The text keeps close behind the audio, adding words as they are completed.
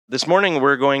This morning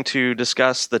we're going to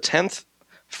discuss the 10th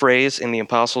phrase in the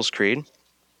Apostles' Creed.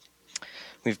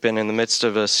 We've been in the midst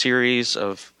of a series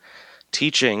of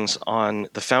teachings on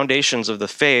the foundations of the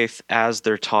faith as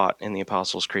they're taught in the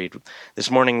Apostles' Creed.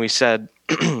 This morning we said,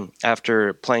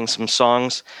 after playing some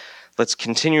songs, let's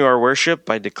continue our worship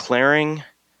by declaring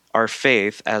our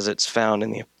faith as it's found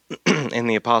in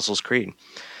the Apostles' Creed.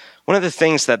 One of the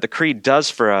things that the Creed does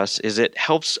for us is it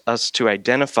helps us to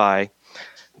identify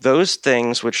those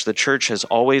things which the church has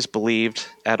always believed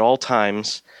at all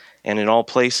times and in all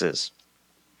places.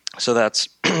 So that's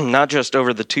not just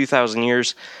over the 2,000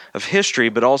 years of history,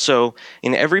 but also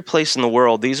in every place in the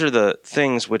world. These are the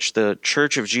things which the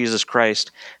Church of Jesus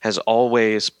Christ has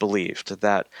always believed,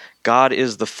 that God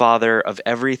is the Father of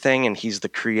everything and He's the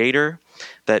Creator,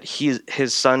 that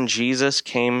His Son Jesus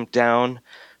came down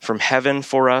from heaven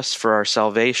for us, for our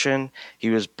salvation.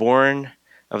 He was born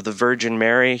of the Virgin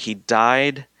Mary. He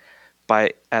died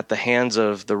at the hands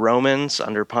of the Romans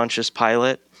under Pontius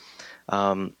Pilate.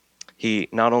 He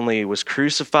not only was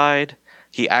crucified,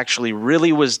 he actually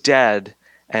really was dead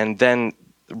and then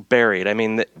buried. I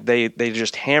mean, they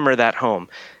just hammer that home.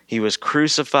 He was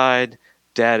crucified,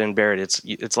 dead, and buried.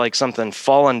 It's like something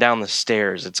falling down the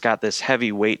stairs. It's got this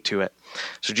heavy weight to it.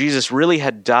 So Jesus really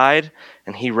had died,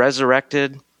 and he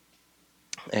resurrected,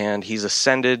 and he's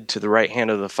ascended to the right hand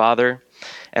of the Father.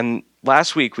 And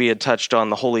last week we had touched on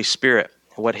the Holy Spirit,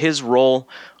 what his role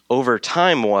over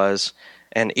time was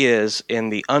and is in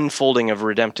the unfolding of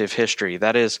redemptive history.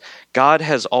 That is, God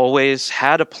has always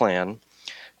had a plan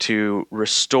to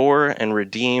restore and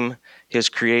redeem his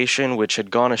creation, which had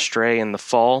gone astray in the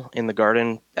fall in the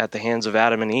garden at the hands of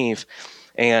Adam and Eve.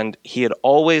 And he had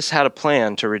always had a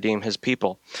plan to redeem his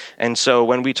people. And so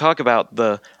when we talk about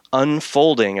the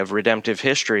unfolding of redemptive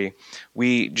history,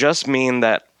 we just mean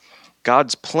that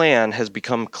God's plan has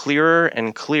become clearer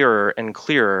and clearer and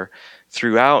clearer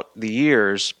throughout the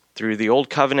years, through the Old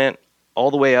Covenant, all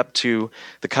the way up to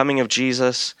the coming of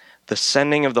Jesus, the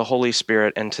sending of the Holy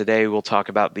Spirit, and today we'll talk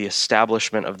about the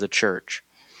establishment of the church.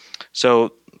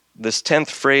 So this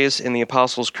 10th phrase in the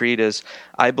Apostles' Creed is,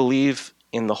 I believe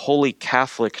in the Holy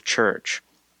Catholic Church.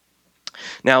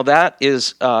 Now that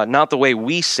is not the way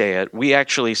we say it. We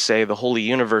actually say the Holy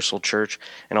Universal Church,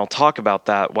 and I'll talk about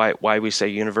that, why we say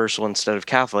universal instead of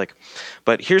Catholic.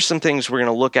 But here's some things we're going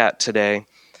to look at today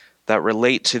that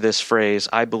relate to this phrase,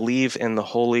 I believe in the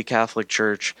Holy Catholic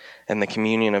Church and the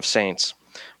communion of saints.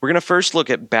 We're going to first look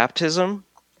at baptism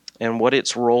and what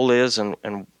its role is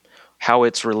and how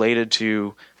it's related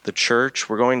to the church.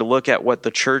 We're going to look at what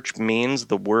the church means,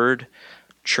 the word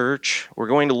church. We're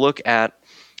going to look at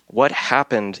what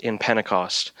happened in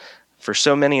Pentecost. For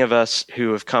so many of us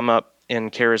who have come up in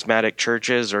charismatic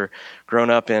churches or grown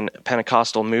up in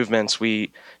Pentecostal movements,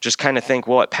 we just kind of think,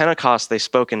 well, at Pentecost they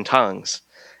spoke in tongues.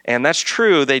 And that's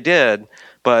true, they did,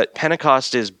 but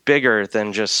Pentecost is bigger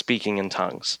than just speaking in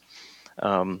tongues.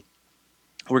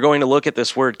 We're going to look at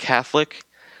this word Catholic,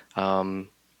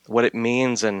 what it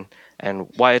means and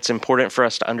why it's important for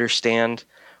us to understand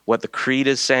what the creed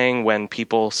is saying when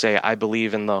people say, I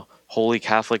believe in the Holy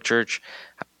Catholic Church.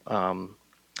 We're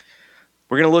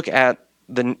going to look at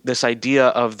this idea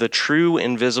of the true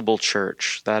invisible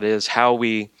church. That is how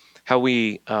we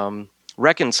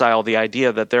reconcile the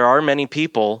idea that there are many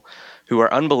people who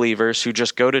are unbelievers who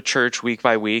just go to church week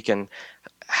by week, and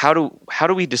how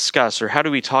do we discuss or how do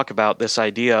we talk about this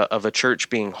idea of a church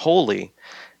being holy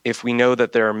if we know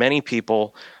that there are many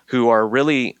people who are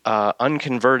really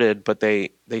unconverted, but they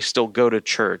still go to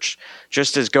church?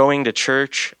 Just as going to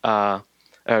church,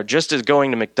 just as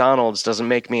going to McDonald's doesn't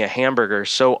make me a hamburger,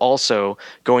 so also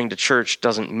going to church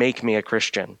doesn't make me a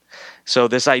Christian. So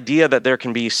this idea that there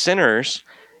can be sinners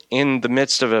in the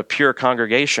midst of a pure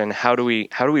congregation, how do we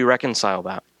reconcile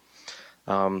that?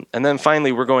 And then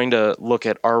finally, we're going to look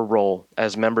at our role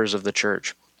as members of the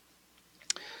church.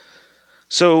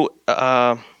 So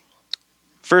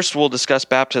first, we'll discuss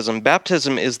baptism.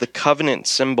 Baptism is the covenant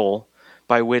symbol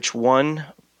by which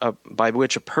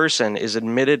a person is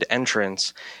admitted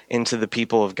entrance into the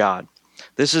people of God.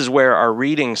 This is where our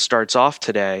reading starts off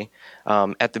today.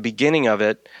 At the beginning of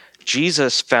it,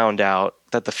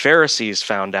 the Pharisees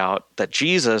found out that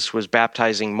Jesus was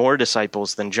baptizing more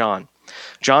disciples than John.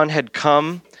 John had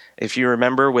come, if you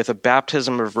remember, with a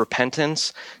baptism of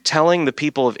repentance, telling the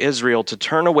people of Israel to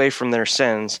turn away from their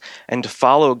sins and to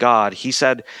follow God. He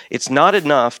said, it's not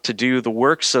enough to do the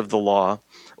works of the law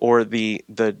or the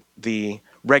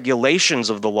regulations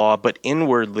of the law, but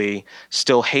inwardly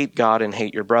still hate God and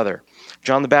hate your brother.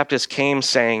 John the Baptist came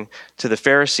saying to the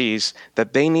Pharisees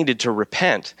that they needed to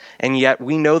repent, and yet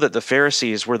we know that the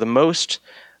Pharisees were the most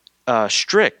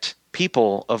strict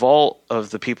people of all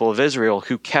of the people of Israel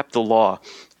who kept the law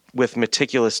with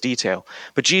meticulous detail.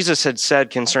 But Jesus had said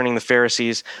concerning the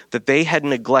Pharisees that they had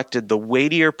neglected the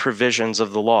weightier provisions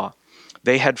of the law.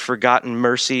 They had forgotten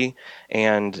mercy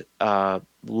and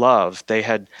love. They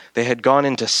had gone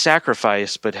into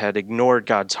sacrifice but had ignored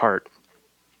God's heart.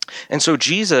 And so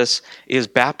Jesus is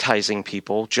baptizing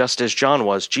people just as John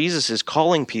was. Jesus is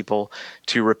calling people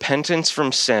to repentance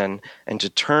from sin and to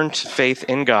turn to faith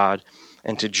in God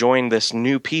and to join this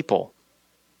new people.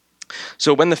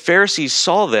 So when the Pharisees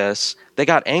saw this, they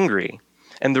got angry.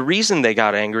 And the reason they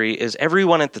got angry is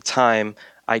everyone at the time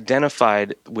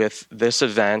identified with this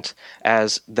event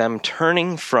as them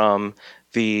turning from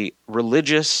the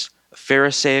religious,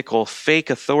 Pharisaical, fake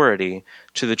authority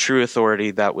to the true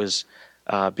authority that was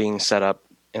being set up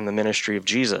in the ministry of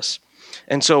Jesus.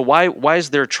 And so why is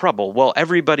there trouble? Well,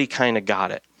 everybody kind of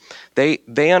got it.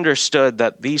 They understood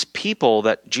that these people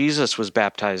that Jesus was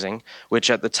baptizing, which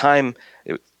at the time,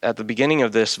 at the beginning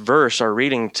of this verse, our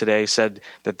reading today said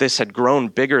that this had grown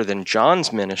bigger than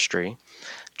John's ministry.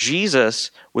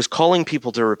 Jesus was calling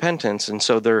people to repentance, and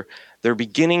so they're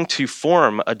beginning to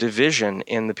form a division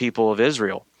in the people of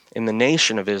Israel, in the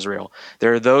nation of Israel.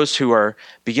 There are those who are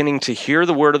beginning to hear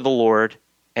the word of the Lord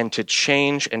and to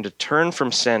change and to turn from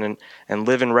sin and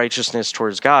live in righteousness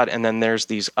towards God. And then there's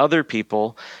these other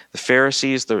people, the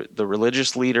Pharisees, the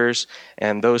religious leaders,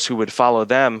 and those who would follow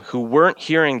them, who weren't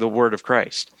hearing the word of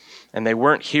Christ. And they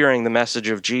weren't hearing the message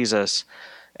of Jesus,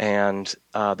 and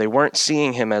they weren't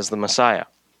seeing him as the Messiah.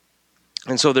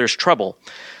 And so there's trouble.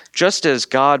 Just as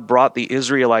God brought the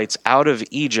Israelites out of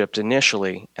Egypt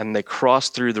initially, and they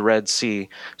crossed through the Red Sea,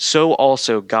 so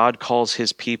also God calls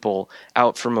his people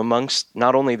out from amongst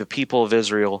not only the people of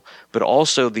Israel, but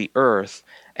also the earth,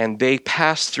 and they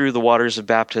pass through the waters of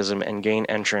baptism and gain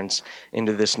entrance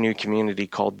into this new community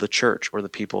called the church, or the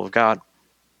people of God.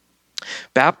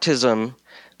 Baptism,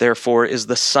 therefore, is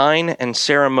the sign and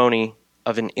ceremony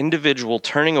of an individual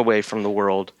turning away from the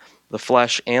world, the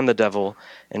flesh, and the devil,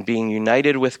 and being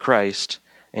united with Christ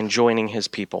and joining his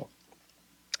people.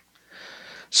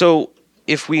 So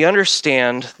if we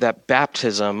understand that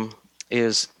baptism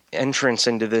is entrance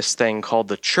into this thing called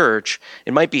the church,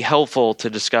 it might be helpful to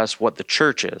discuss what the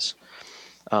church is.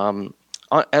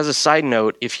 As a side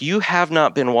note, if you have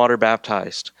not been water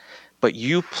baptized, but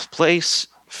you place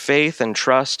faith and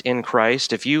trust in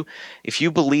Christ, if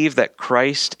you believe that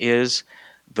Christ is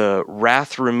the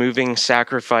wrath-removing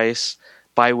sacrifice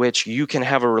by which you can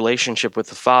have a relationship with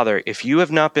the Father, if you have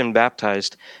not been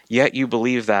baptized, yet you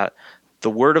believe that, the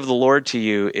word of the Lord to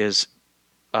you is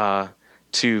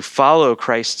to follow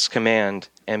Christ's command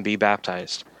and be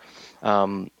baptized.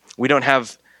 We don't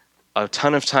have a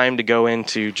ton of time to go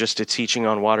into just a teaching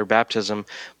on water baptism,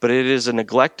 but it is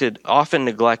a often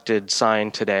neglected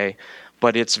sign today,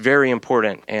 but it's very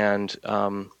important, and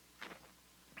I'll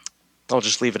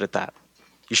just leave it at that.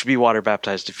 You should be water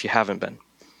baptized if you haven't been.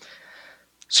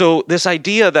 So this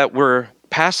idea that we're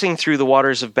passing through the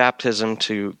waters of baptism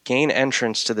to gain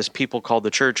entrance to this people called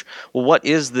the church, well, what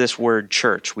is this word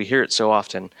church? We hear it so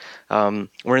often.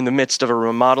 We're in the midst of a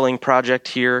remodeling project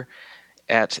here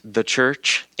at the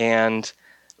church, and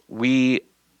we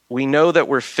know that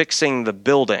we're fixing the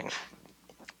building,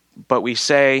 but we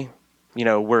say,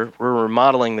 we're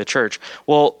remodeling the church.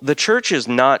 Well, the church is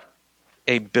not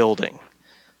a building.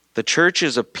 The church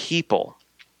is a people.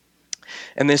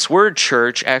 And this word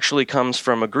church actually comes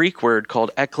from a Greek word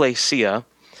called ekklesia.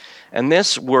 And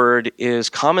this word is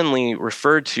commonly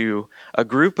referred to a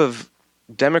group of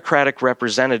democratic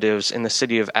representatives in the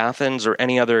city of Athens or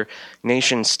any other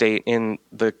nation state in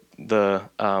the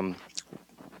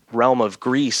realm of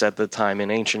Greece at the time, in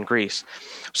ancient Greece.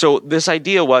 So this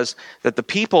idea was that the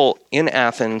people in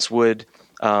Athens would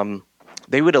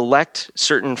elect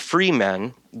certain free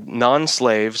men,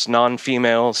 non-slaves,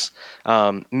 non-females,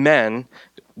 men.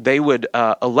 They would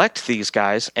elect these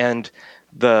guys, and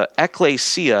the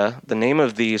ekklesia, the name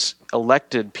of these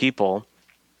elected people,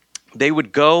 they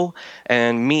would go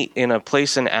and meet in a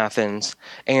place in Athens,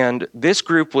 and this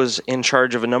group was in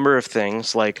charge of a number of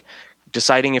things, like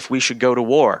deciding if we should go to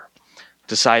war,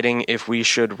 deciding if we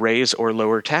should raise or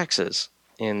lower taxes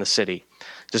in the city,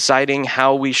 deciding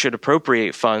how we should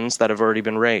appropriate funds that have already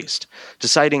been raised,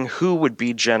 deciding who would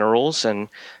be generals and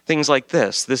things like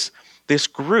this. This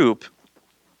group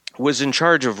was in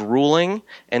charge of ruling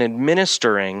and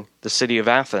administering the city of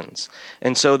Athens.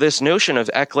 And so this notion of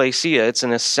ekklesia, it's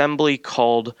an assembly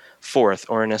called forth,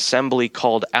 or an assembly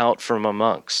called out from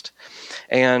amongst.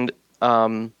 And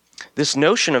this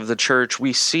notion of the church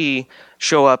we see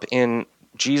show up in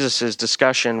Jesus'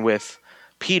 discussion with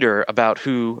Peter about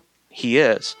who he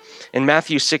is. In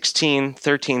Matthew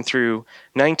 16:13 through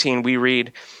 19, we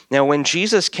read, "Now when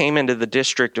Jesus came into the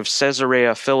district of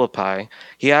Caesarea Philippi,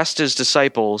 he asked his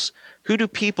disciples, 'Who do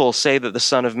people say that the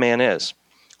Son of Man is?'"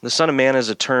 The Son of Man is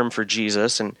a term for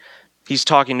Jesus, and he's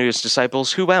talking to his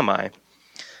disciples, "Who am I?"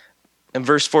 In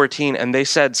verse 14, "And they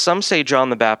said, 'Some say John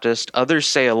the Baptist, others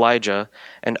say Elijah,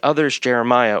 and others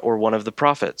Jeremiah or one of the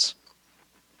prophets.'"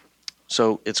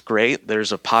 So it's great.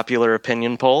 There's a popular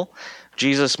opinion poll.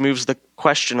 Jesus moves the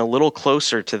question a little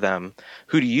closer to them.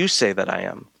 "Who do you say that I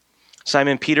am?"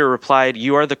 Simon Peter replied,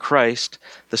 "You are the Christ,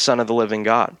 the Son of the living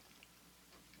God."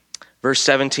 Verse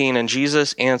 17, "And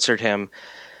Jesus answered him,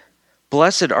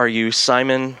 'Blessed are you,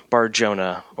 Simon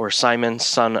Bar-Jonah,' or Simon,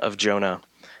 son of Jonah.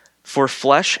 'For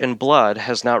flesh and blood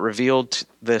has not revealed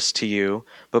this to you,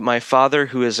 but my Father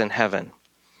who is in heaven.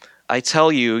 I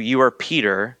tell you, you are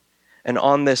Peter, and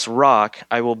on this rock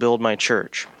I will build my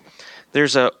church.'"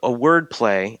 There's a word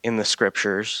play in the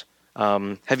scriptures.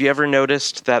 Have you ever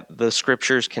noticed that the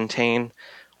scriptures contain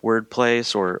word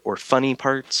plays or funny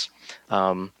parts?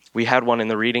 We had one in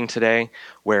the reading today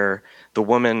where the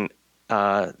woman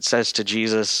says to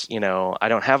Jesus, "I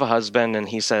don't have a husband." And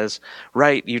he says,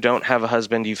 "Right, you don't have a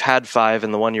husband. You've had 5,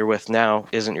 and the one you're with now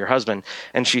isn't your husband."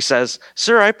 And she says,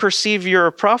 "Sir, I perceive you're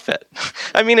a prophet."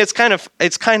 I mean, it's kind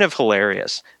of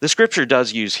hilarious. The scripture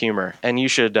does use humor, and you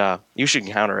should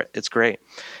counter it. It's great.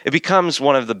 It becomes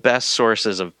one of the best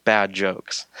sources of bad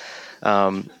jokes.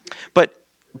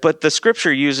 But the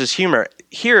scripture uses humor.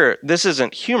 Here, this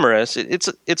isn't humorous.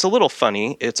 It's a little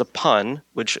funny. It's a pun,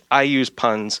 which I use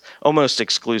puns almost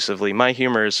exclusively. My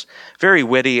humor is very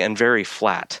witty and very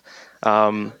flat.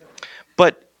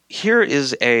 But here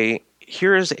is a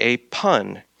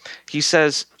pun. He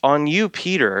says, "On you,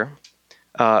 Peter,"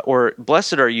 or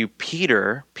 "Blessed are you,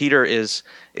 Peter." Peter is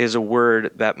a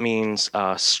word that means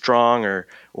strong,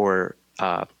 or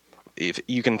if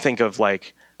you can think of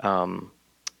like.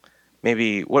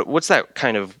 Maybe, what's that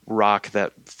kind of rock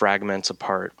that fragments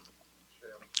apart?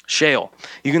 Shale.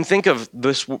 You can think of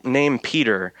this name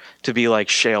Peter to be like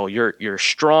shale. You're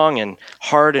strong and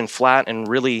hard and flat and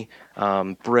really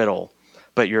brittle,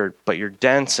 but you're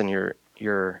dense and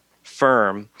you're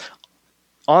firm.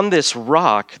 On this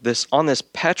rock, on this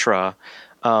Petra,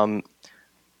 on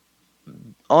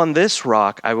this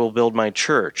rock I will build my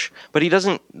church. But he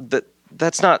doesn't.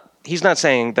 That's not. He's not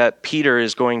saying that Peter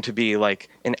is going to be like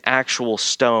an actual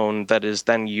stone that is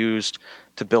then used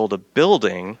to build a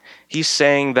building. He's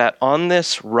saying that on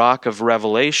this rock of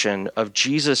revelation of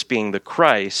Jesus being the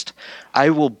Christ, I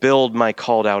will build my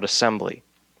called out assembly.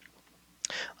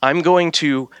 I'm going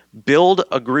to build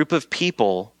a group of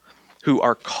people who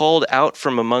are called out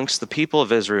from amongst the people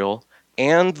of Israel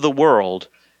and the world,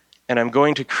 and I'm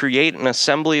going to create an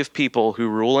assembly of people who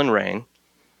rule and reign.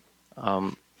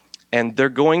 And they're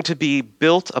going to be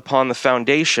built upon the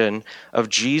foundation of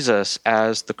Jesus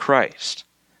as the Christ.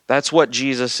 That's what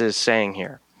Jesus is saying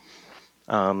here.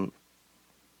 And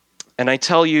I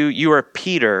tell you, you are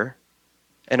Peter,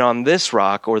 and on this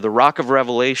rock, or the rock of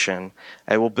revelation,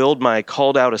 I will build my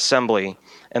called out assembly,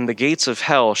 and the gates of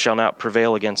hell shall not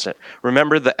prevail against it.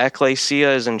 Remember, the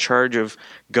ecclesia is in charge of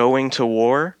going to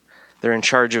war. They're in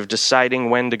charge of deciding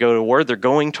when to go to war. They're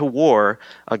going to war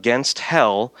against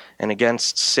hell and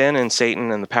against sin and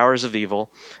Satan and the powers of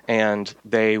evil, and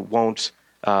they won't.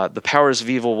 The powers of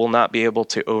evil will not be able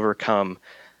to overcome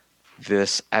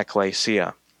this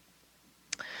ecclesia.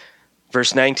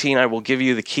 Verse 19, "I will give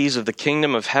you the keys of the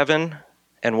kingdom of heaven,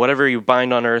 and whatever you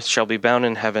bind on earth shall be bound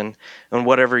in heaven, and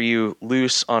whatever you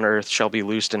loose on earth shall be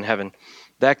loosed in heaven."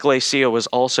 The ecclesia was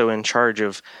also in charge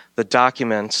of the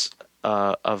documents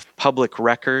of public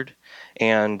record,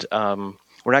 and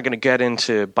we're not going to get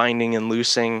into binding and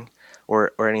loosing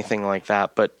or anything like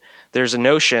that, but there's a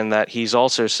notion that he's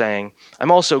also saying,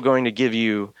 I'm also going to give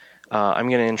you, I'm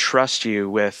going to entrust you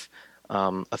with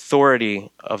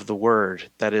authority of the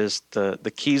word. That is,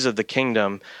 the keys of the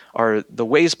kingdom are the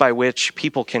ways by which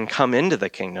people can come into the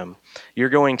kingdom. You're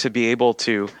going to be able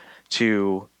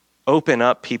to open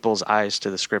up people's eyes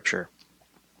to the scripture.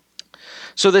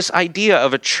 So this idea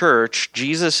of a church,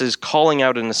 Jesus is calling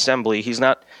out an assembly. He's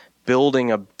not building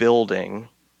a building.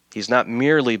 He's not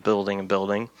merely building a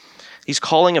building. He's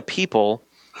calling a people,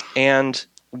 and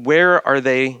where are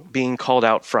they being called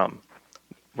out from?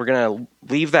 We're going to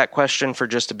leave that question for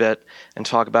just a bit and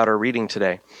talk about our reading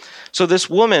today. So this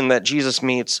woman that Jesus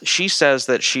meets, she says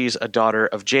that she's a daughter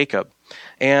of Jacob.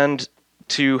 And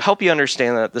to help you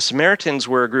understand that, the Samaritans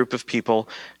were a group of people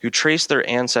who traced their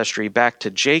ancestry back to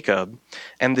Jacob,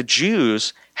 and the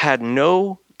Jews had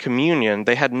no communion,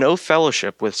 they had no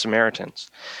fellowship with Samaritans.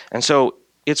 And so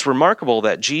it's remarkable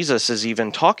that Jesus is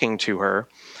even talking to her,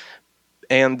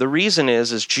 And the reason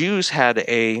is Jews had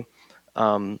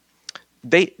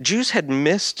Jews had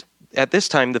missed, at this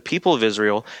time, the people of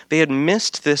Israel, they had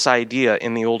missed this idea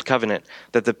in the Old Covenant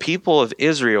that the people of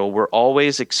Israel were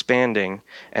always expanding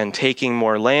and taking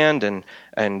more land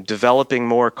and developing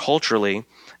more culturally.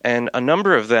 And a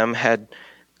number of them had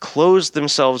closed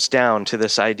themselves down to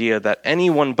this idea that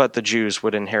anyone but the Jews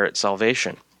would inherit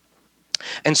salvation.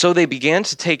 And so they began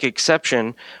to take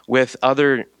exception with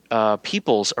other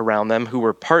peoples around them who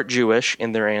were part Jewish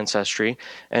in their ancestry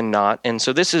and not. And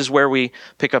so this is where we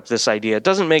pick up this idea. It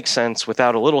doesn't make sense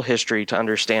without a little history to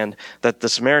understand that the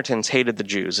Samaritans hated the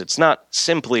Jews. It's not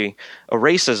simply a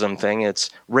racism thing. It's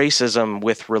racism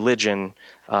with religion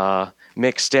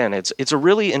mixed in. It's a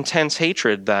really intense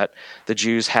hatred that the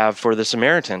Jews have for the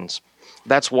Samaritans.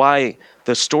 That's why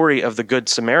the story of the Good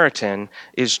Samaritan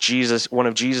is one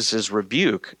of Jesus's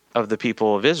rebuke of the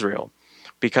people of Israel.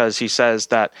 Because he says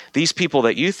that these people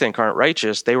that you think aren't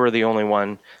righteous, they were the only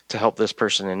one to help this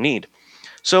person in need.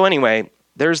 So anyway,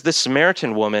 there's this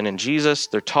Samaritan woman and Jesus.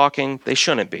 They're talking. They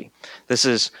shouldn't be. This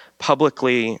is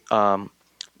publicly,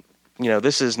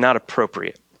 this is not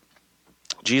appropriate.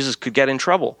 Jesus could get in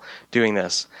trouble doing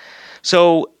this.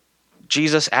 So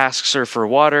Jesus asks her for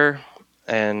water,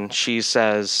 and she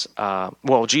says,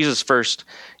 Jesus first,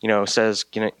 says,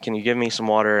 can you give me some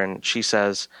water? And she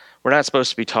says, we're not supposed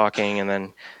to be talking. And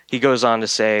then he goes on to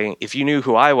say, if you knew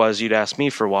who I was, you'd ask me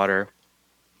for water.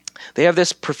 They have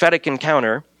this prophetic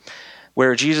encounter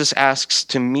where Jesus asks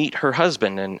to meet her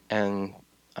husband. And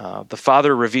the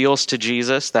father reveals to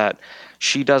Jesus that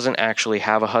she doesn't actually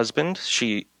have a husband.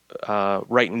 She,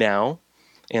 right now,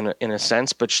 in a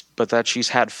sense, but that she's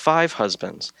had 5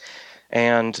 husbands.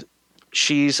 And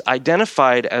she's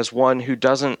identified as one who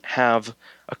doesn't have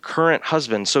a current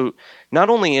husband. So not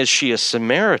only is she a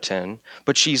Samaritan,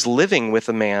 but she's living with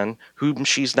a man whom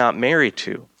she's not married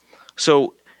to.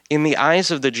 So in the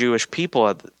eyes of the Jewish people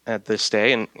at this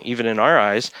day, and even in our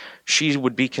eyes, she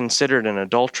would be considered an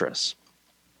adulteress.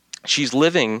 She's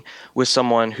living with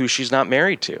someone who she's not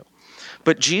married to.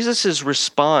 But Jesus'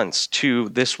 response to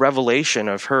this revelation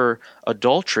of her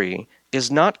adultery is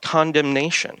not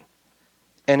condemnation.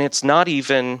 And it's not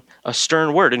even a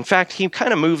stern word. In fact, he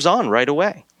kind of moves on right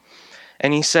away.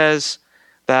 And he says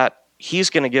that he's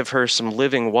going to give her some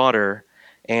living water.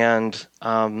 And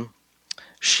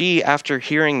she, after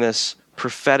hearing this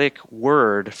prophetic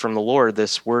word from the Lord,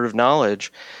 this word of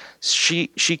knowledge,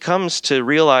 she comes to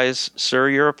realize, sir,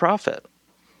 you're a prophet.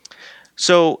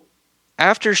 So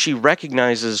after she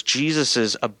recognizes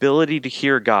Jesus' ability to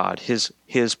hear God, his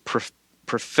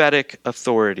prophetic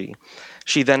authority,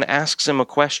 she then asks him a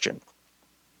question.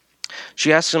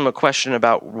 She asks him a question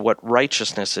about what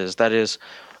righteousness is. That is,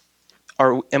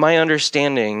 am I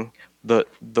understanding the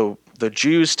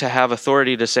Jews to have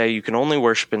authority to say you can only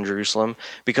worship in Jerusalem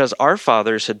because our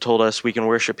fathers had told us we can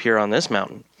worship here on this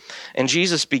mountain? And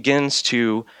Jesus begins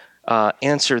to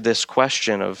answer this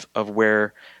question of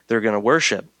where they're going to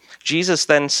worship. Jesus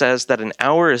then says that an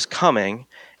hour is coming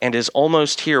and is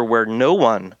almost here where no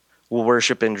one will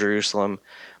worship in Jerusalem,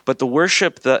 but the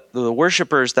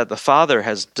worshipers that the Father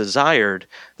has desired,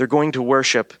 they're going to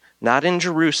worship not in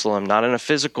Jerusalem, not in a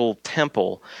physical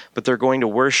temple, but they're going to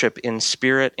worship in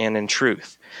spirit and in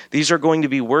truth. These are going to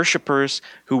be worshipers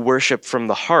who worship from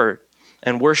the heart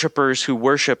and worshipers who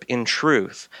worship in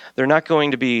truth. They're not going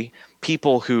to be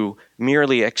people who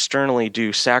merely externally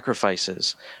do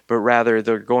sacrifices, but rather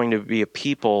they're going to be a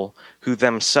people who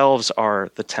themselves are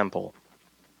the temple.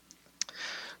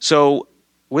 So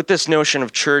with this notion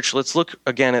of church, let's look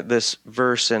again at this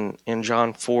verse in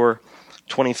John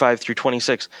 4:25 through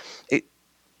 26.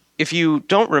 If you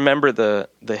don't remember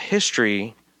the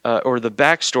history or the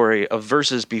backstory of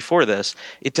verses before this,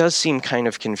 it does seem kind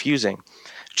of confusing.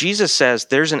 Jesus says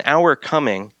there's an hour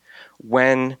coming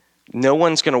when no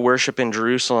one's going to worship in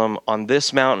Jerusalem on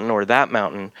this mountain or that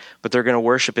mountain, but they're going to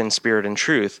worship in spirit and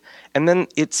truth. And then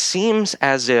it seems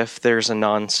as if there's a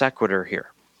non sequitur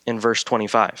here in verse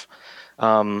 25.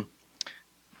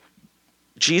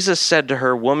 Jesus said to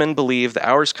her, "Woman, believe, the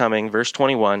hour's coming," verse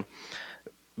 21.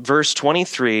 Verse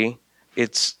 23,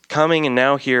 it's coming and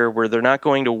now here where they're not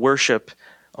going to worship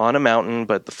on a mountain,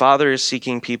 but the Father is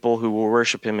seeking people who will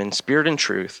worship him in spirit and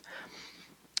truth.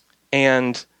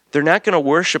 And they're not going to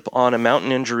worship on a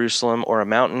mountain in Jerusalem or a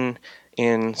mountain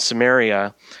in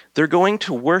Samaria. They're going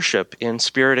to worship in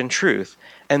spirit and truth.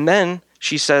 And then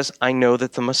she says, I know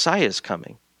that the Messiah is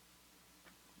coming.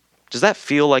 Does that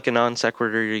feel like a non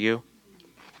sequitur to you?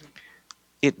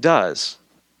 It does,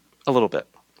 a little bit.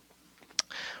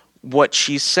 What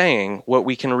she's saying, what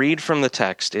we can read from the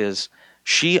text is,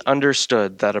 she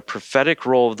understood that a prophetic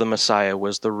role of the Messiah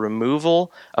was the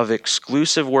removal of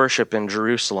exclusive worship in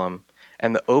Jerusalem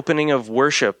and the opening of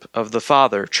worship of the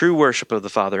Father, true worship of the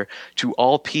Father, to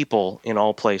all people in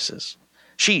all places.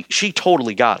 She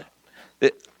totally got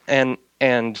it.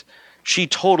 And she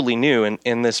totally knew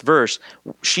in this verse,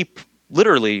 she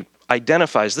literally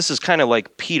identifies, this is kind of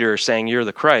like Peter saying, "You're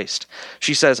the Christ."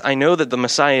 She says, "I know that the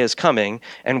Messiah is coming,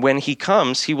 and when he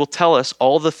comes, he will tell us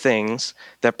all the things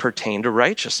that pertain to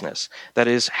righteousness." That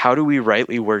is, how do we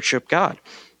rightly worship God?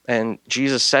 And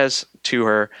Jesus says to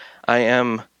her, "I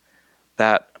am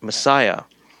that Messiah."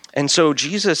 And so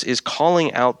Jesus is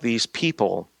calling out these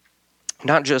people,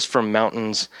 not just from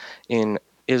mountains in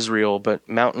Israel, but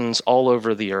mountains all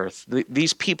over the earth.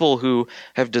 These people who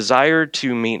have desired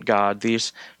to meet God,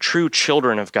 these true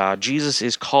children of God, Jesus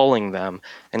is calling them,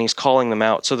 and he's calling them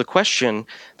out. So the question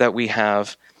that we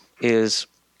have is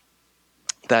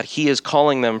that he is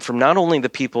calling them from not only the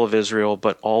people of Israel,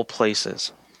 but all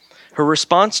places. Her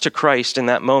response to Christ in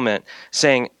that moment,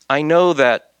 saying, "I know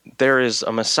that there is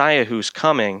a Messiah who's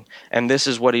coming, and this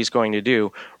is what he's going to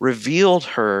do," revealed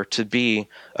her to be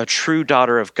a true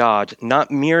daughter of God, not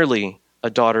merely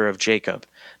a daughter of Jacob,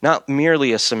 not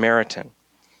merely a Samaritan.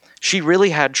 She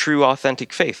really had true,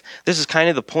 authentic faith. This is kind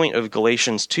of the point of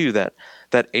Galatians 2,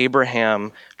 that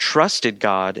Abraham trusted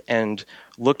God and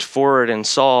looked forward and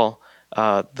saw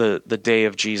the day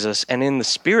of Jesus, and in the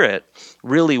Spirit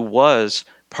really was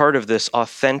part of this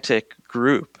authentic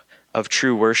group of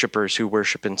true worshipers who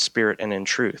worship in spirit and in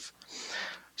truth.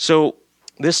 So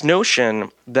this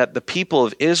notion that the people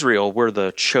of Israel were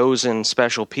the chosen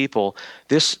special people,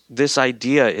 this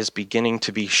idea is beginning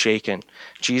to be shaken.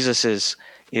 Jesus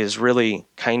is really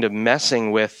kind of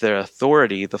messing with the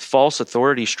authority, the false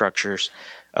authority structures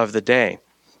of the day.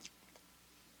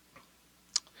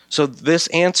 So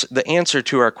the answer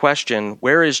to our question,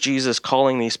 where is Jesus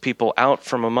calling these people out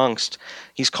from amongst?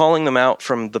 He's calling them out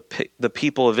from the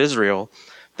people of Israel,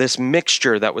 this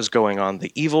mixture that was going on,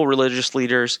 the evil religious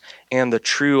leaders and the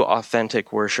true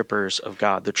authentic worshipers of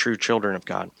God, the true children of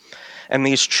God. And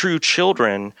these true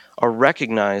children are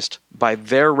recognized by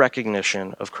their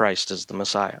recognition of Christ as the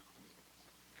Messiah.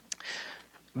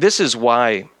 This is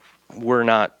why we're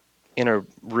not in a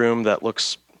room that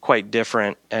looks quite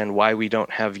different and why we don't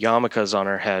have yarmulkes on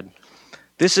our head.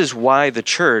 This is why the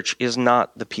church is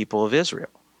not the people of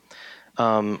Israel.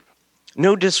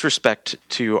 No disrespect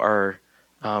to our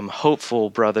hopeful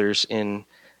brothers in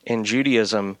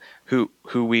Judaism who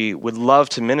we would love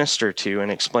to minister to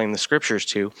and explain the scriptures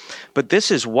to, but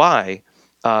this is why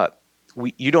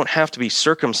you don't have to be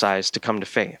circumcised to come to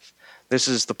faith. This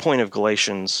is the point of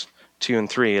Galatians 2 and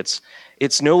 3.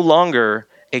 It's no longer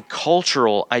a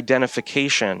cultural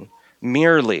identification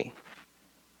merely.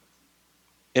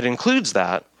 It includes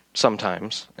that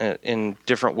sometimes in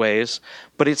different ways,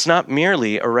 but it's not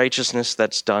merely a righteousness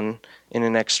that's done in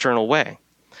an external way.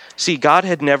 See, God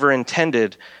had never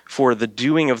intended for the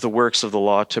doing of the works of the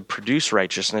law to produce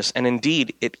righteousness, and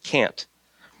indeed it can't.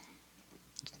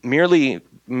 Merely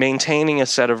maintaining a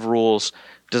set of rules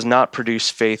does not produce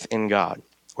faith in God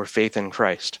or faith in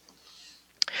Christ.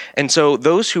 And so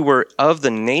those who were of the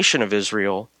nation of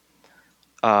Israel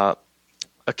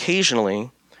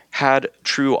occasionally had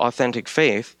true, authentic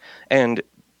faith, and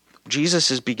Jesus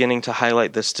is beginning to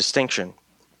highlight this distinction.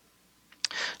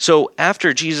 So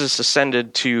after Jesus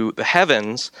ascended to the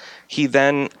heavens, he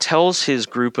then tells his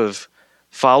group of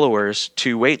followers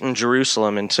to wait in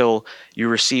Jerusalem until you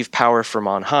receive power from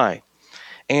on high.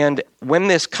 And when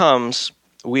this comes,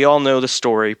 we all know the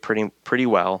story pretty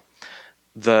well.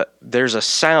 There's a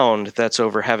sound that's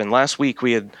over heaven. Last week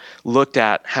we had looked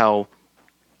at how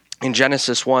in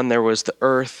Genesis 1 there was the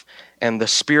earth and the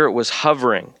Spirit was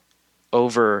hovering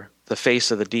over the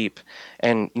face of the deep.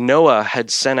 And Noah had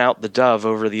sent out the dove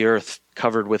over the earth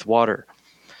covered with water.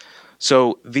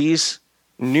 So these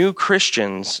new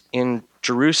Christians in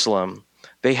Jerusalem,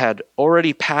 they had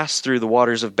already passed through the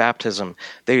waters of baptism.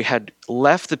 They had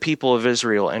left the people of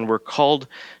Israel and were called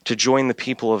to join the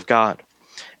people of God.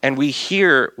 And we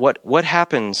hear what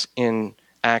happens in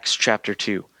Acts chapter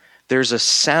 2. There's a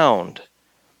sound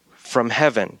from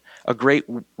heaven, a great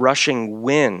rushing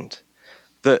wind.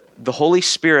 The Holy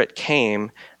Spirit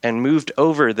came and moved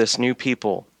over this new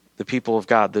people, the people of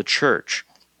God, the church.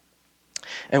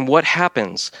 And what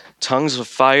happens? Tongues of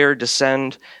fire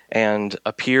descend and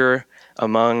appear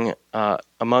among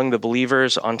the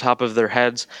believers on top of their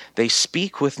heads. They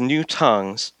speak with new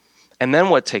tongues. And then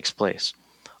what takes place?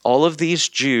 All of these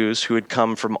Jews who had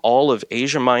come from all of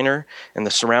Asia Minor and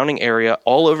the surrounding area,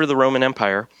 all over the Roman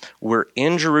Empire, were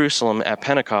in Jerusalem at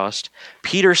Pentecost.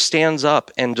 Peter stands up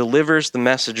and delivers the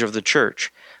message of the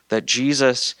church, that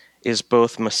Jesus is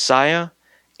both Messiah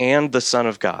and the Son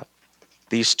of God.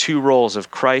 These two roles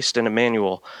of Christ and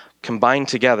Emmanuel combined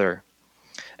together.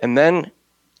 And then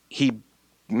he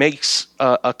makes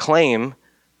a claim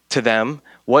to them.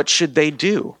 What should they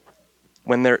do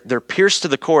when they're pierced to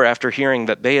the core after hearing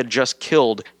that they had just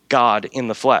killed God in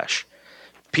the flesh?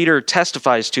 Peter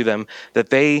testifies to them that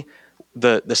the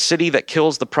city that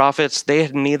kills the prophets, they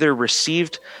had neither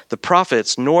received the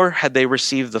prophets nor had they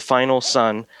received the final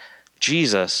Son,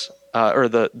 Jesus, or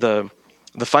the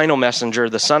final messenger,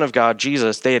 the Son of God,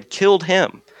 Jesus. They had killed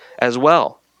him as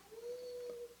well.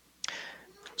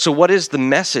 So what is the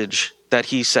message that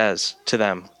he says to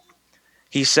them?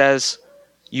 He says,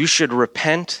 you should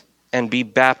repent and be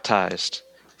baptized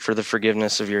for the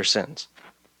forgiveness of your sins.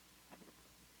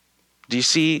 Do you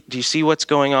see what's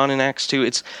going on in Acts 2?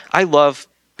 I love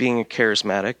being a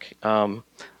charismatic.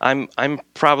 I'm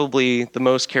probably the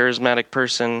most charismatic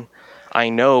person I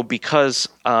know because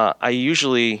I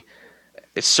usually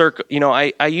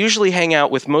hang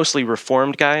out with mostly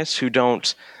Reformed guys who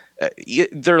don't.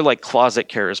 They're like closet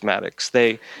charismatics.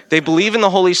 They believe in the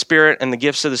Holy Spirit and the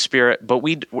gifts of the Spirit, but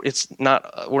we're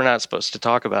not supposed to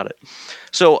talk about it.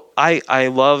 So I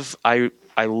love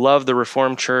the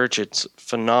Reformed Church. It's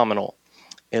phenomenal.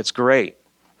 It's great.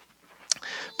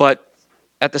 But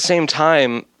at the same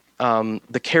time,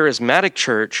 the charismatic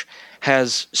church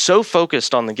has so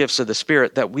focused on the gifts of the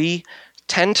Spirit that we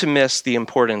tend to miss the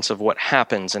importance of what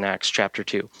happens in Acts chapter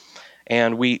 2.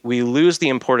 And we lose the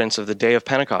importance of the day of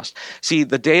Pentecost. See,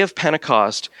 the day of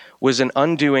Pentecost was an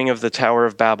undoing of the Tower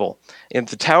of Babel. In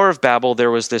the Tower of Babel,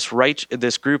 there was this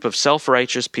group of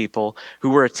self-righteous people who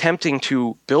were attempting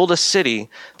to build a city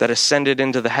that ascended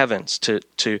into the heavens to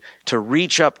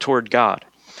reach up toward God.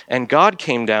 And God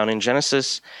came down in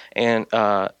Genesis and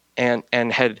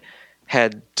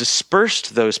had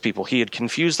dispersed those people. He had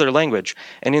confused their language.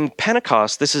 And in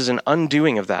Pentecost, this is an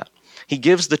undoing of that. He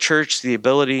gives the church the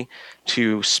ability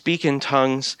to speak in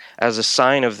tongues as a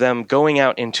sign of them going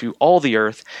out into all the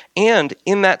earth. And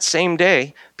in that same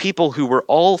day, people who were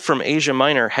all from Asia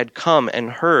Minor had come and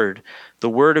heard the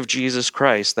word of Jesus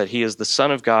Christ, that he is the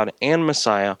Son of God and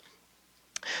Messiah.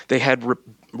 They had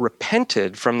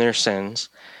repented from their sins.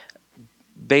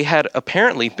 They had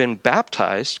apparently been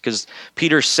baptized, because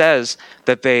Peter says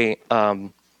that they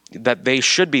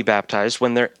should be baptized.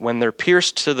 When they're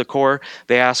pierced to the core,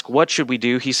 they ask, what should we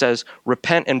do? He says,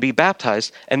 repent and be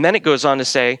baptized. And then it goes on to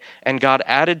say, and God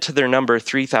added to their number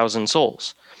 3,000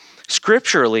 souls.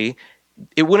 Scripturally,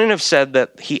 it wouldn't have said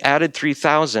that he added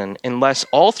 3,000 unless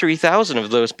all 3,000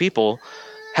 of those people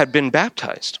had been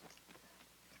baptized.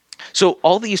 So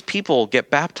all these people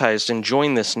get baptized and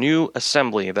join this new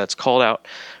assembly that's called out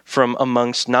from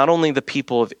amongst not only the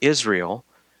people of Israel,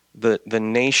 the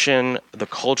nation, the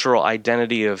cultural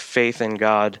identity of faith in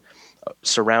God,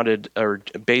 surrounded or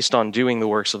based on doing the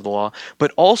works of the law,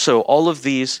 but also all of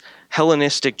these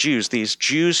Hellenistic Jews, these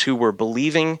Jews who were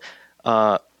believing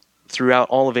throughout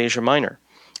all of Asia Minor.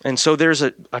 And so there's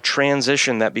a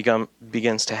transition that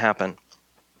begins to happen.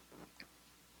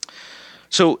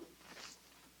 So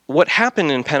what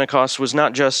happened in Pentecost was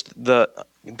not just the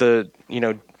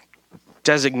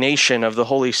designation of the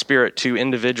Holy Spirit to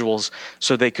individuals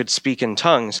so they could speak in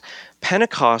tongues.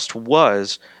 Pentecost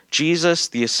was Jesus,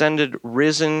 the ascended,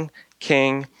 risen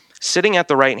King, sitting at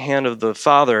the right hand of the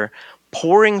Father,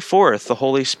 pouring forth the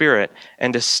Holy Spirit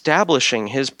and establishing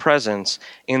his presence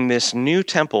in this new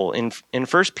temple. In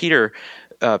 1 Peter,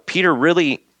 Peter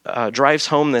really drives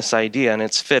home this idea, and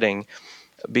it's fitting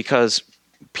because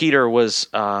Peter was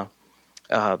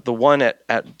the one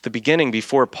at the beginning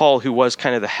before Paul, who was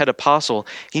kind of the head apostle.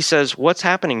 He says, what's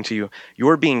happening to you?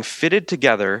 You're being fitted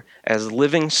together as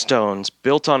living stones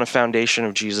built on a foundation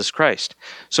of Jesus Christ.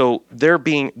 So they're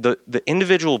being the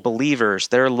individual believers,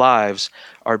 their lives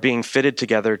are being fitted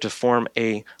together to form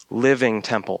a living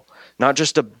temple, not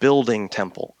just a building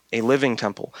temple, a living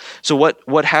temple. So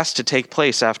what has to take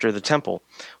place after the temple?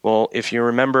 Well, if you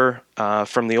remember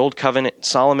from the Old Covenant,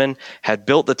 Solomon had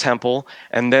built the temple,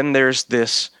 and then there's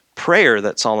this prayer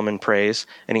that Solomon prays,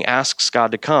 and he asks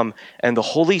God to come, and the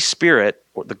Holy Spirit,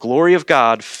 or the glory of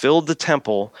God, filled the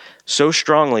temple so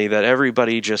strongly that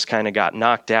everybody just kind of got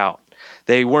knocked out.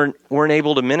 They weren't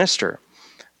able to minister.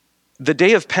 The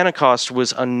day of Pentecost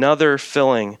was another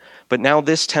filling, but now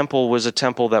this temple was a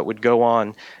temple that would go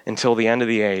on until the end of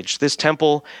the age. This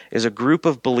temple is a group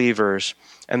of believers,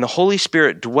 and the Holy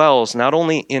Spirit dwells not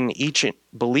only in each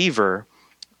believer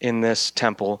in this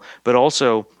temple, but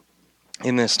also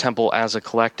in this temple as a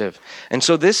collective. And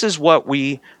so this is what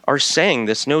we are saying,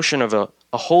 this notion of a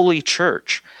holy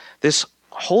church. This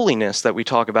holiness that we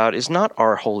talk about is not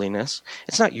our holiness.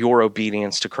 It's not your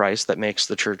obedience to Christ that makes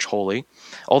the church holy.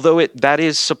 Although that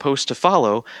is supposed to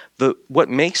follow, what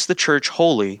makes the church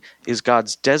holy is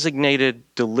God's designated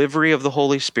delivery of the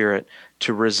Holy Spirit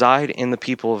to reside in the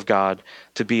people of God,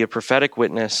 to be a prophetic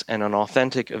witness and an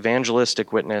authentic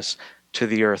evangelistic witness to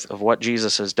the earth of what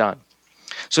Jesus has done.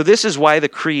 So this is why the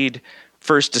Creed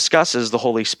first discusses the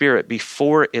Holy Spirit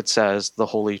before it says the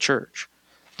Holy Church.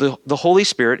 The Holy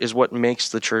Spirit is what makes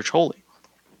the church holy.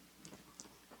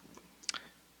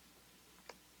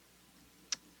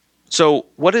 So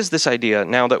what is this idea,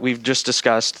 now that we've just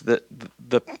discussed that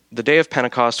the day of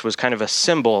Pentecost was kind of a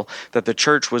symbol that the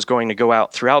church was going to go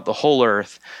out throughout the whole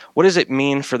earth? What does it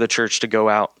mean for the church to go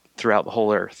out throughout the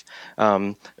whole earth?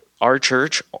 Our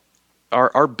church,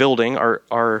 our building,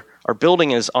 our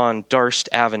building is on Darst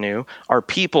Avenue. Our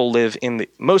people live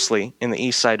mostly in the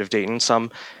east side of Dayton,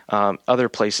 some other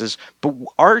places. But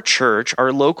our church,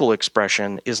 our local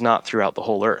expression, is not throughout the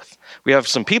whole earth. We have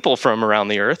some people from around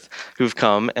the earth who've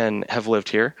come and have lived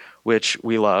here, which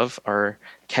we love. Our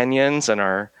Kenyans and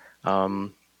our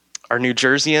New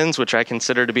Jerseyans, which I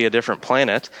consider to be a different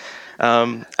planet.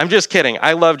 I'm just kidding.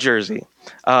 I love Jersey.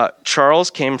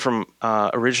 Charles came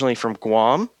originally from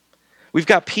Guam. We've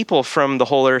got people from the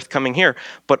whole earth coming here,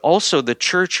 but also the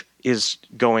church is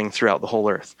going throughout the whole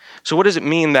earth. So what does it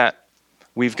mean that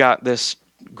we've got this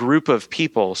group of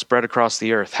people spread across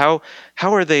the earth? How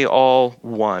are they all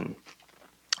one?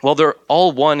 Well, they're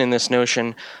all one in this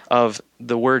notion of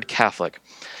the word Catholic.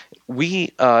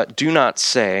 We do not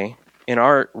say in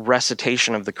our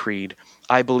recitation of the Creed,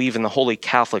 I believe in the Holy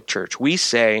Catholic Church. We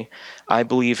say, I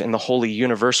believe in the Holy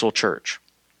Universal Church.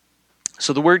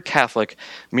 So the word Catholic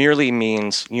merely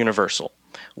means universal.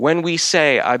 When we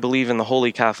say, I believe in the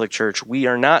Holy Catholic Church, we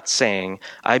are not saying,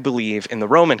 I believe in the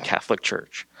Roman Catholic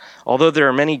Church. Although there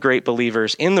are many great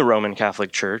believers in the Roman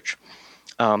Catholic Church,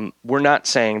 we're not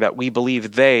saying that we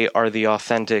believe they are the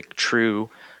authentic,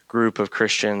 true group of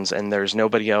Christians, and there's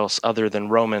nobody else other than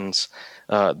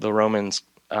the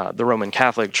Roman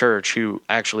Catholic Church who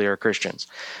actually are Christians.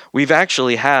 We've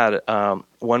actually had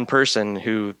one person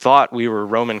who thought we were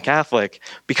Roman Catholic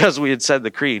because we had said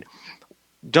the Creed.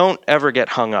 Don't ever get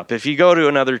hung up. If you go to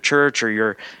another church or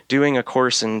you're doing a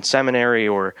course in seminary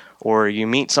or you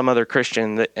meet some other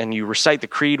Christian and you recite the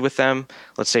Creed with them,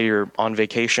 let's say you're on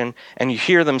vacation, and you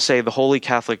hear them say the Holy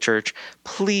Catholic Church,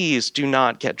 please do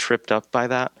not get tripped up by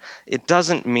that. It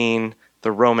doesn't mean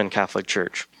the Roman Catholic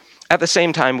Church. At the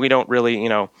same time, we don't really,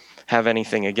 have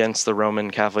anything against the Roman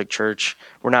Catholic Church.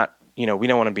 We're not, we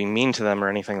don't want to be mean to them or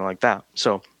anything like that.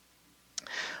 So,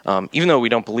 even though we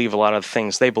don't believe a lot of the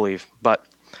things they believe,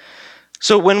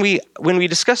 so when we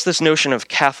discuss this notion of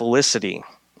Catholicity,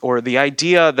 or the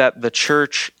idea that the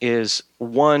church is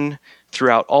one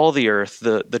throughout all the earth,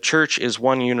 the church is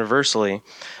one universally,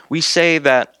 we say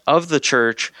that of the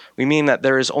church, we mean that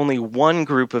there is only one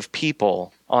group of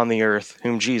people on the earth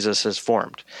whom Jesus has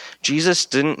formed. Jesus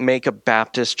didn't make a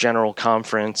Baptist General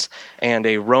Conference and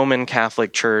a Roman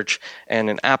Catholic Church and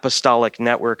an apostolic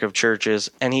network of churches,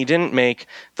 and he didn't make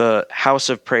the House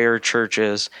of Prayer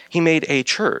churches. He made a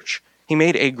church. He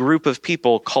made a group of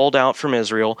people called out from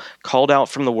Israel, called out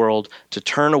from the world to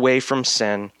turn away from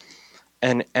sin,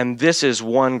 and this is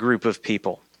one group of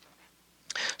people.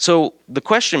 So the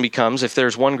question becomes, if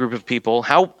there's one group of people,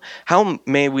 how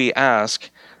may we ask,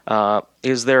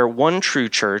 is there one true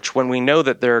church when we know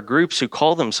that there are groups who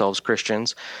call themselves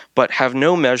Christians but have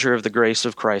no measure of the grace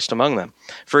of Christ among them?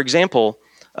 For example,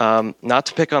 not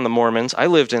to pick on the Mormons, I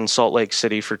lived in Salt Lake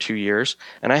City for 2 years,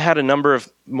 and I had a number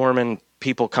of Mormon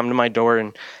people come to my door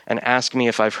and ask me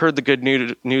if I've heard the good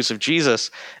news of Jesus.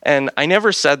 And I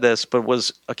never said this, but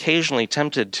was occasionally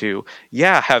tempted to,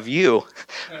 yeah, have you?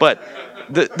 But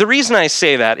the reason I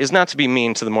say that is not to be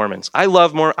mean to the Mormons. I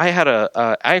love I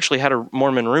actually had a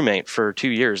Mormon roommate for 2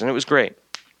 years, and it was great.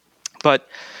 But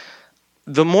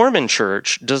the Mormon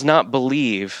Church does not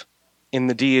believe in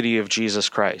the deity of Jesus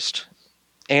Christ.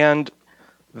 And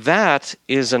that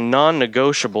is a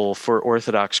non-negotiable for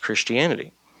Orthodox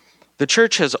Christianity. The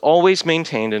church has always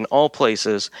maintained in all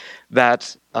places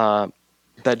that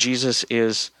Jesus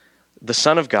is the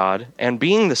Son of God, and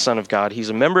being the Son of God,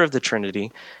 he's a member of the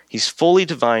Trinity. He's fully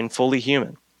divine, fully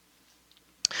human.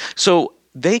 So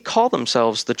they call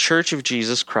themselves the Church of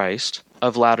Jesus Christ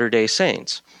of Latter-day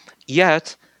Saints,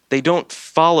 yet they don't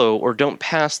follow or don't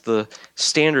pass the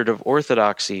standard of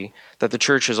orthodoxy that the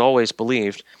church has always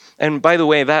believed. And by the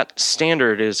way, that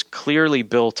standard is clearly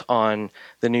built on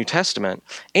the New Testament.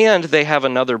 And they have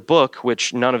another book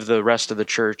which none of the rest of the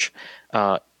church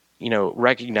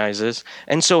recognizes.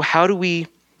 And so how do we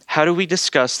how do we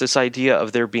discuss this idea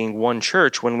of there being one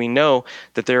church when we know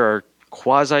that there are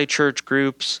quasi-church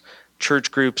groups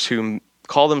who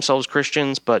call themselves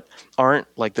Christians but aren't,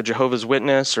 like the Jehovah's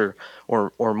Witness or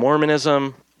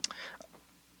Mormonism?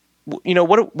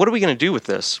 What are we going to do with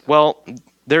this? Well,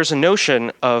 there's a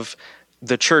notion of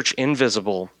the church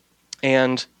invisible,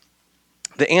 and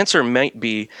the answer might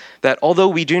be that although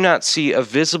we do not see a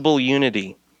visible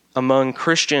unity among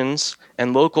Christians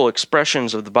and local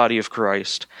expressions of the body of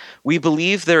Christ, we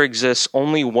believe there exists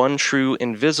only one true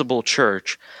invisible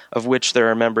church of which there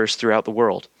are members throughout the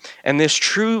world. And this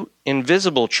true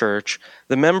invisible church,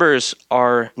 the members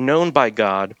are known by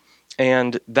God,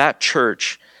 and that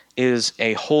church is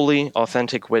a holy,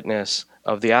 authentic witness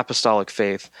of the apostolic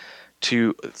faith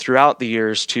throughout the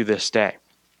years to this day.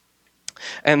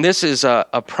 And this is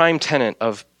a prime tenet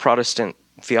of Protestant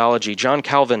theology. John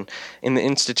Calvin, in the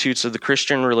Institutes of the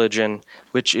Christian Religion,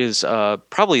 which is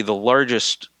probably the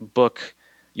largest book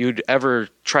you'd ever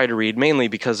try to read, mainly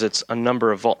because it's a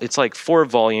number of it's like 4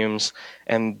 volumes,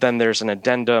 and then there's an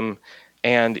addendum.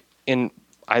 And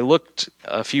I looked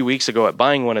a few weeks ago at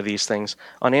buying one of these things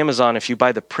on Amazon. If you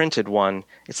buy the printed one,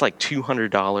 it's like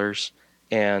 $200,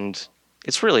 and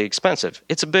it's really expensive.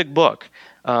 It's a big book.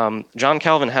 John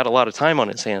Calvin had a lot of time on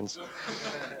his hands.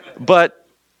 But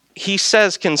he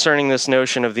says concerning this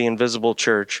notion of the invisible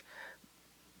church,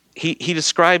 he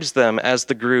describes them as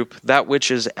the group, that which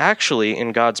is actually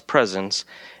in God's presence,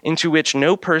 into which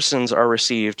no persons are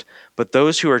received, but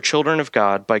those who are children of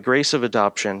God by grace of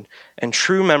adoption, and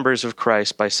true members of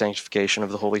Christ by sanctification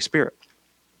of the Holy Spirit.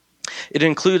 It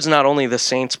includes not only the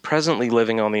saints presently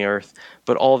living on the earth,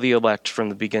 but all the elect from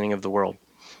the beginning of the world.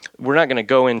 We're not going to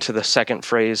go into the second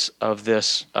phrase of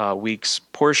this week's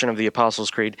portion of the Apostles'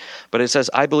 Creed, but it says,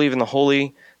 I believe in the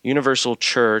Holy Universal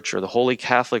Church, or the Holy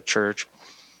Catholic Church,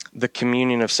 the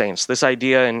communion of saints. This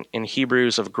idea in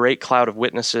Hebrews of a great cloud of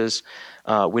witnesses,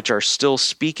 which are still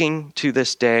speaking to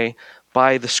this day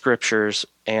by the scriptures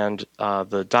and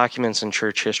the documents in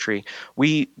church history.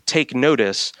 We take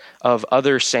notice of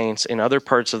other saints in other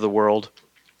parts of the world,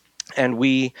 and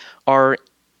we are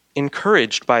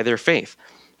encouraged by their faith.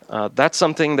 That's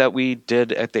something that we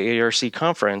did at the ARC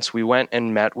conference. We went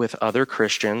and met with other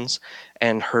Christians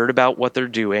and heard about what they're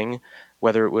doing,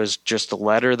 whether it was just a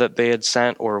letter that they had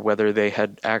sent or whether they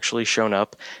had actually shown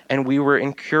up, and we were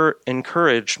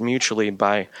encouraged mutually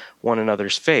by one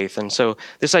another's faith. And so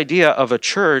this idea of a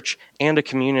church and a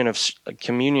communion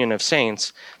of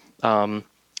saints,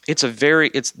 this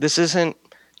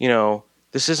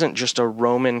isn't just a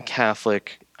Roman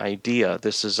Catholic idea.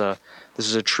 This is a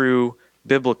true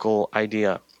biblical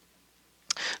idea.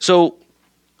 So,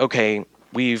 okay,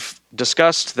 we've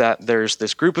discussed that there's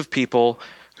this group of people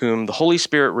whom the Holy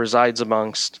Spirit resides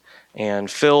amongst and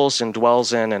fills and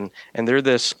dwells in, and they're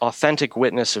this authentic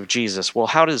witness of Jesus. Well,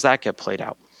 how does that get played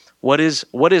out? What is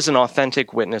an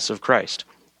authentic witness of Christ?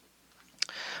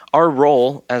 Our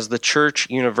role as the Church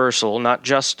Universal, not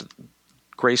just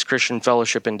Grace Christian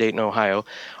Fellowship in Dayton, Ohio,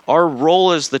 our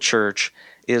role as the church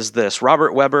is this.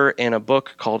 Robert Weber, in a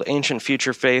book called Ancient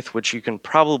Future Faith, which you can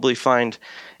probably find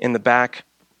in the back,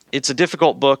 it's a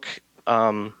difficult book.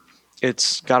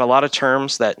 It's got a lot of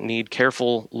terms that need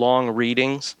careful, long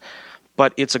readings,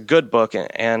 but it's a good book,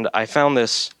 and I found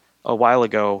this a while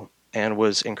ago and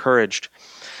was encouraged.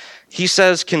 He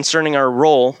says concerning our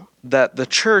role that the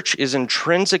church is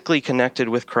intrinsically connected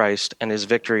with Christ and his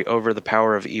victory over the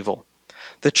power of evil.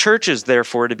 The church is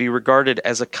therefore to be regarded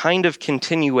as a kind of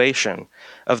continuation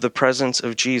of the presence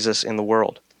of Jesus in the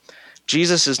world.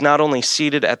 Jesus is not only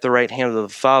seated at the right hand of the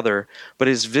Father, but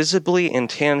is visibly and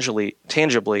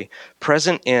tangibly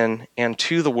present in and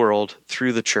to the world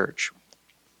through the church.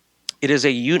 It is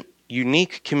a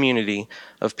unique community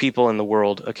of people in the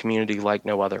world, a community like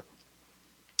no other.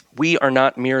 We are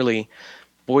not merely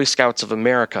Boy Scouts of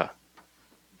America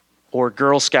or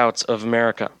Girl Scouts of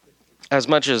America. As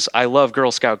much as I love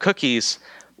Girl Scout cookies,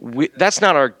 that's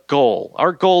not our goal.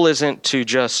 Our goal isn't to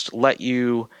just let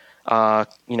you,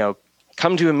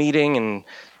 come to a meeting and,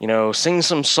 sing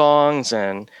some songs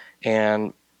and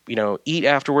eat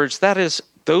afterwards.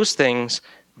 Those things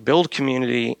build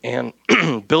community and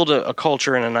build a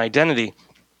culture and an identity.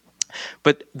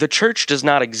 But the church does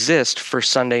not exist for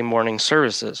Sunday morning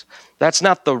services. That's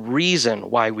not the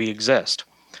reason why we exist.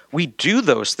 We do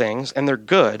those things, and they're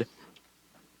good,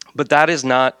 but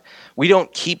we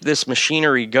don't keep this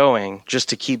machinery going just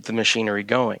to keep the machinery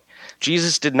going.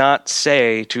 Jesus did not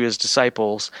say to his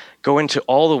disciples, go into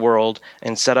all the world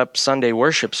and set up Sunday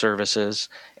worship services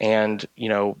and,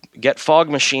 get fog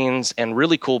machines and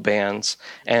really cool bands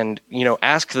and,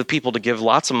 ask the people to give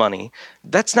lots of money.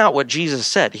 That's not what Jesus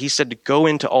said. He said to go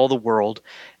into all the world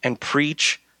and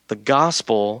preach the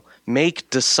gospel, make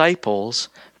disciples,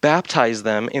 baptize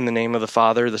them in the name of the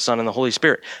Father, the Son, and the Holy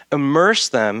Spirit. Immerse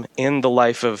them in the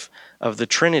life of the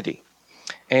Trinity.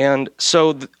 And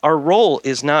so our role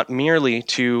is not merely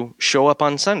to show up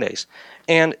on Sundays.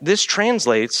 And this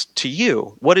translates to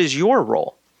you. What is your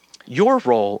role? Your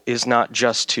role is not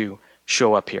just to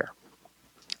show up here.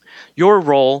 Your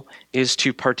role is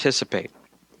to participate.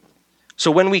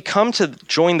 So when we come to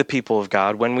join the people of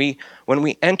God, when we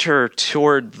enter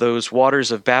toward those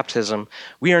waters of baptism,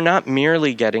 we are not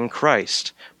merely getting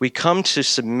Christ. We come to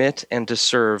submit and to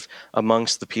serve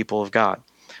amongst the people of God.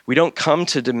 We don't come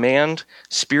to demand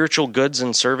spiritual goods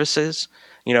and services.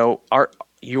 The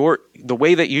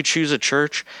way that you choose a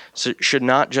church should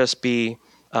not just be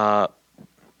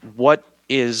what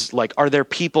is like, are there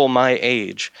people my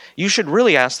age? You should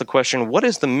really ask the question, what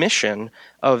is the mission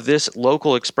of this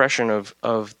local expression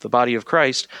of the body of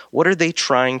Christ? What are they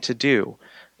trying to do?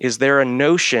 Is there a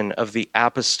notion of the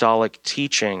apostolic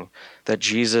teaching that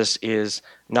Jesus is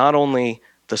not only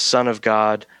the Son of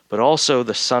God, but also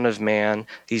the Son of Man?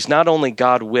 He's not only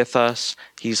God with us,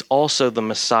 he's also the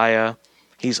Messiah.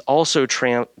 He's also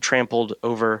trampled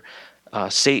over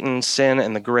Satan, sin,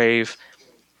 and the grave.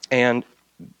 And,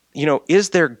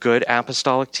 is there good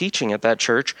apostolic teaching at that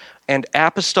church? And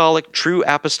true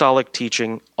apostolic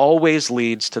teaching always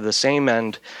leads to the same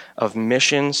end of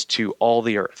missions to all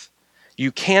the earth.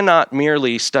 You cannot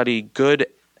merely study good,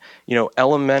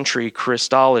 elementary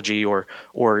Christology, or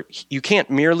you can't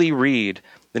merely read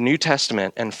the New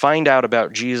Testament and find out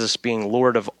about Jesus being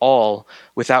Lord of all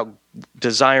without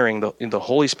desiring the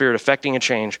Holy Spirit affecting a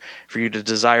change for you to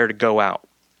desire to go out.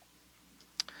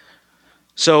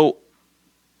 So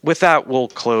with that, we'll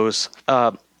close.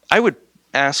 I would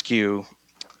ask you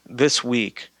this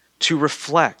week to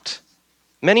reflect.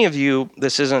 Many of you,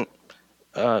 this isn't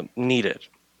needed,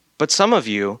 but some of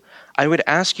you, I would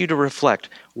ask you to reflect,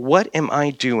 what am I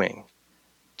doing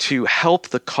to help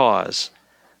the cause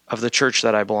of the church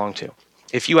that I belong to?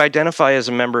 If you identify as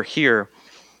a member here,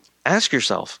 ask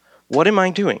yourself, what am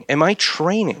I doing? Am I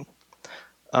training?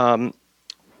 In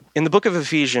the book of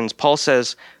Ephesians, Paul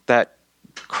says that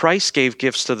Christ gave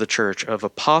gifts to the church of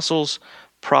apostles,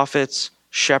 prophets,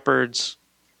 shepherds,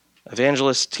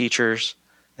 evangelists, teachers,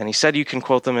 and he said you can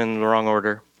quote them in the wrong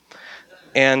order.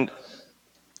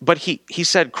 But he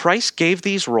said Christ gave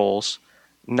these roles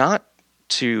not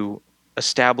to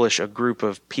establish a group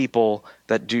of people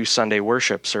that do Sunday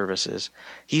worship services.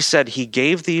 He said he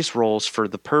gave these roles for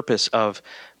the purpose of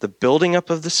the building up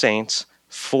of the saints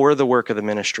for the work of the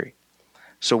ministry.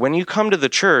 So when you come to the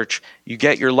church, you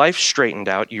get your life straightened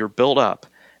out, you're built up,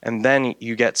 and then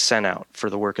you get sent out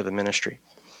for the work of the ministry.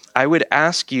 I would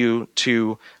ask you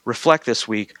to reflect this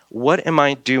week, what am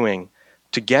I doing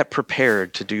to get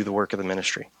prepared to do the work of the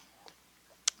ministry?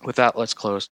 With that, let's close.